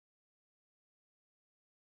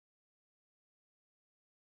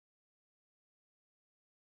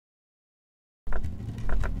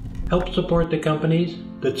Help support the companies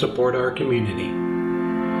that support our community.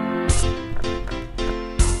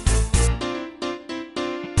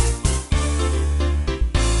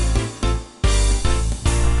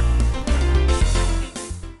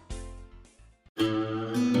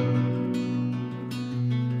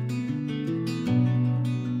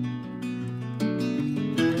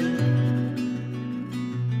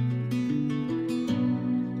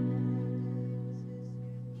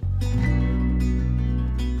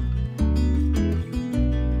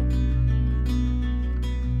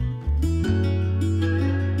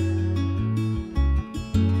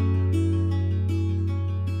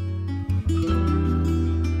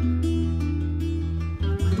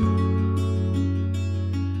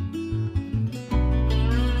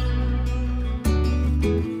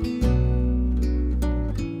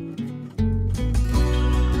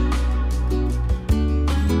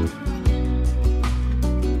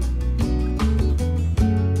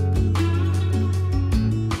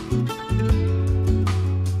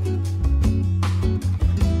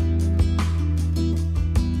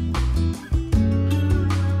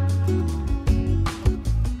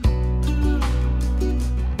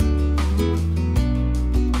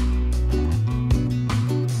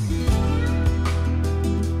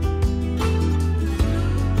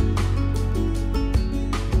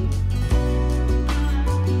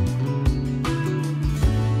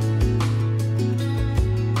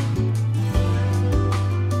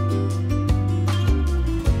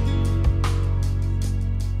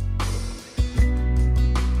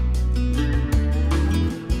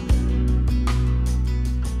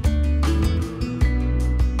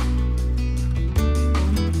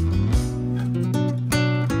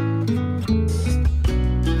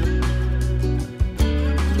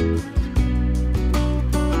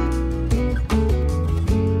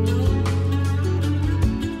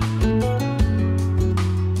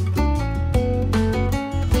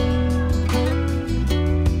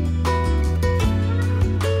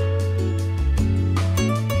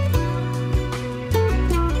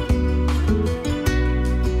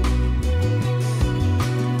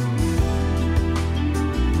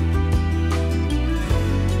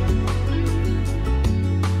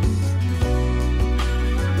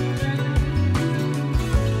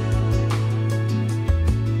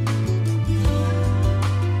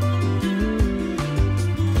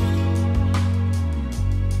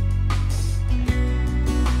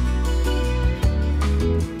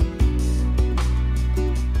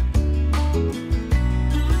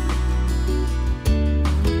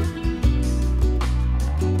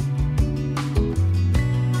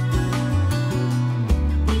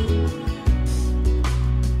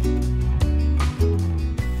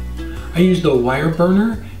 I used a wire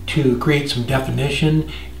burner to create some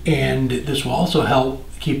definition, and this will also help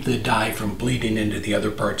keep the dye from bleeding into the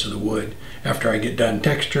other parts of the wood. After I get done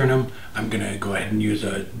texturing them, I'm going to go ahead and use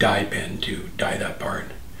a dye pen to dye that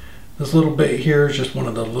part. This little bit here is just one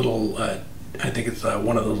of the little, I think it's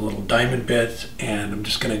one of those little diamond bits, and I'm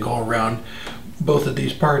just going to go around both of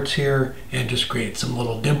these parts here and just create some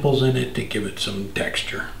little dimples in it to give it some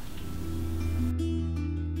texture.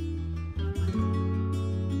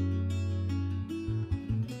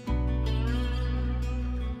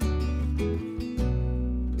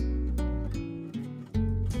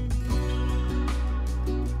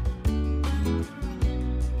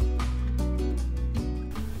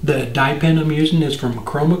 The dye pen I'm using is from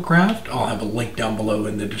Chromacraft. I'll have a link down below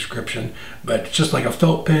in the description, but it's just like a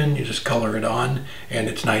felt pen. You just color it on, and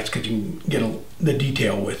it's nice because you can get the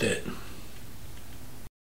detail with it.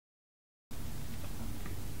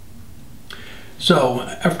 So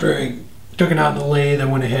after I took it out of the lathe, I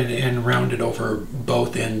went ahead and rounded over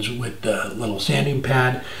both ends with the little sanding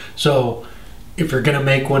pad. So if you're gonna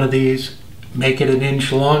make one of these, make it an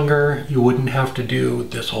inch longer. You wouldn't have to do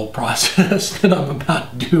this whole process that I'm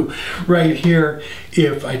about to do right here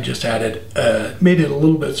if I just added, made it a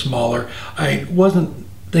little bit smaller. I wasn't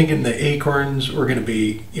thinking the acorns were going to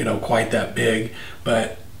be, quite that big,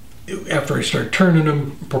 but after I started turning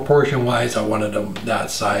them proportion wise, I wanted them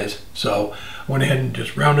that size. So I went ahead and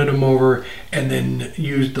just rounded them over and then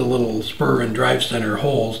used the little spur and drive center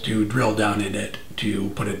holes to drill down in it to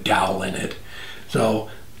put a dowel in it. So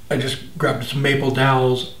I just grabbed some maple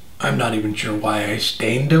dowels. I'm not even sure why I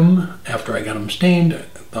stained them. After I got them stained, I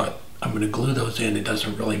thought I'm going to glue those in. It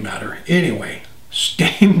doesn't really matter. Anyway,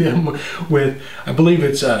 stained them with, I believe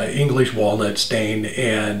it's English walnut stain,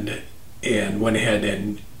 and went ahead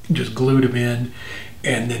and just glued them in.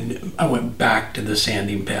 And then I went back to the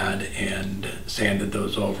sanding pad and sanded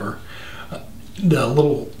those over. The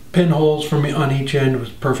little pinholes from on each end was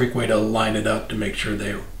a perfect way to line it up to make sure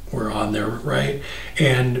they were on there, right?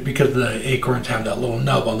 And because the Acorns have that little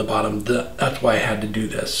nub on the bottom, that's why I had to do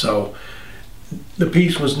this. So the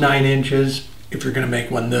piece was 9 inches. If you're going to make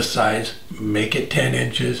one this size, make it 10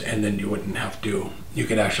 inches, and then you wouldn't have to. You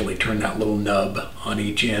could actually turn that little nub on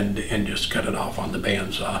each end and just cut it off on the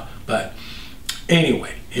bandsaw. But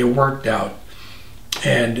anyway, it worked out.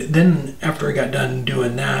 And then after I got done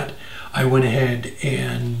doing that, I went ahead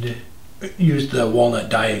and used the walnut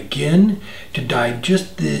die again to die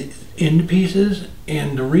just the end pieces.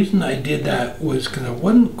 And the reason I did that was because I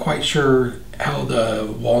wasn't quite sure how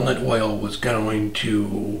the walnut oil was going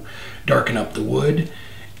to darken up the wood,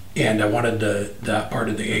 and I wanted that part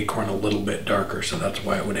of the acorn a little bit darker, so that's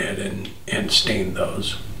why I went ahead and stained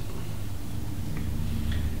those.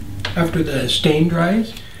 After the stain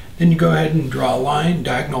dries, then you go ahead and draw a line,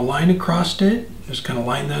 diagonal line across it, just kind of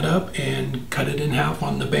line that up and cut it in half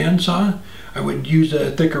on the bandsaw. I would use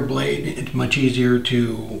a thicker blade. It's much easier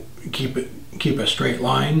to keep a straight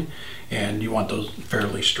line, and you want those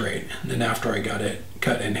fairly straight. And then after I got it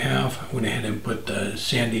cut in half, I went ahead and put the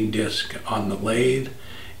sanding disc on the lathe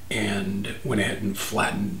and went ahead and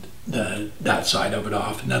flattened that side of it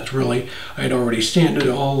off. And that's really, I had already sanded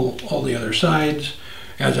all the other sides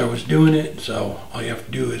as I was doing it, so all you have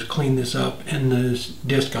to do is clean this up, and the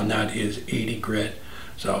disc on that is 80 grit.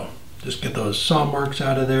 So just get those saw marks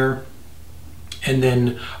out of there. And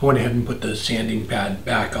then I went ahead and put the sanding pad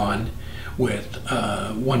back on with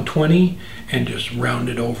 120 and just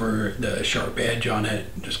rounded over the sharp edge on it,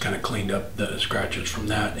 just kind of cleaned up the scratches from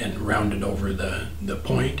that and rounded over the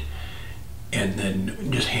point, and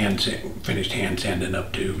then just finished hand sanding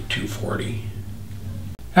up to 240.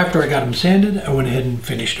 After I got them sanded, I went ahead and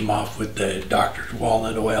finished them off with the Doctor's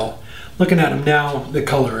Walnut Oil. Looking at them now, the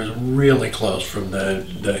color is really close from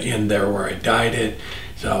the end there where I dyed it.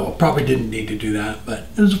 So probably didn't need to do that, but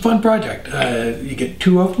it was a fun project. You get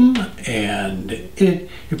 2 of them, and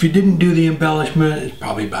if you didn't do the embellishment, it's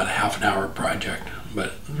probably about a half an hour project. But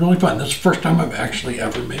it was really fun. This is the first time I've actually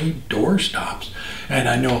ever made door stops. And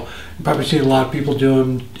I know you probably see a lot of people do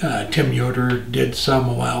them. Tim Yoder did some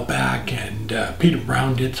a while back, and Peter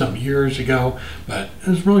Brown did some years ago, but it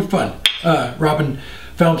was really fun. Robin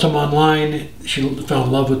found some online. She fell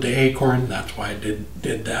in love with the Acorn. That's why I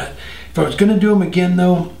did that. If I was going to do them again,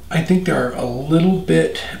 though, I think they're a little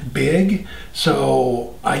bit big,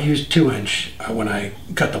 so I used 2-inch when I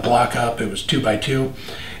cut the block up. It was 2 by 2,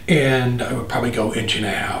 and I would probably go 1.5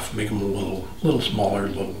 inches, make them a little smaller, a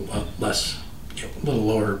little less, a little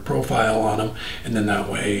lower profile on them, and then that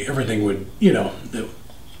way everything would, the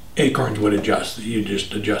acorns would adjust. You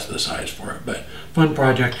just adjust the size for it. But fun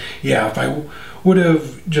project. Yeah, if I would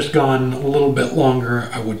have just gone a little bit longer,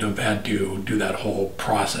 I wouldn't have had to do that whole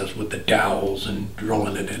process with the dowels and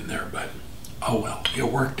drilling it in there, but oh well,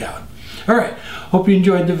 it worked out. All right, hope you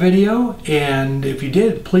enjoyed the video, and if you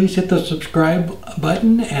did, please hit the subscribe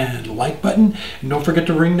button and like button, and don't forget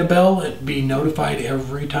to ring the bell and be notified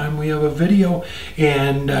every time we have a video.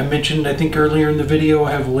 And I mentioned, I think earlier in the video,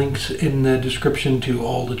 I have links in the description to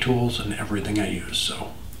all the tools and everything I use,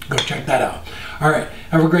 so go check that out. All right,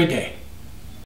 have a great day.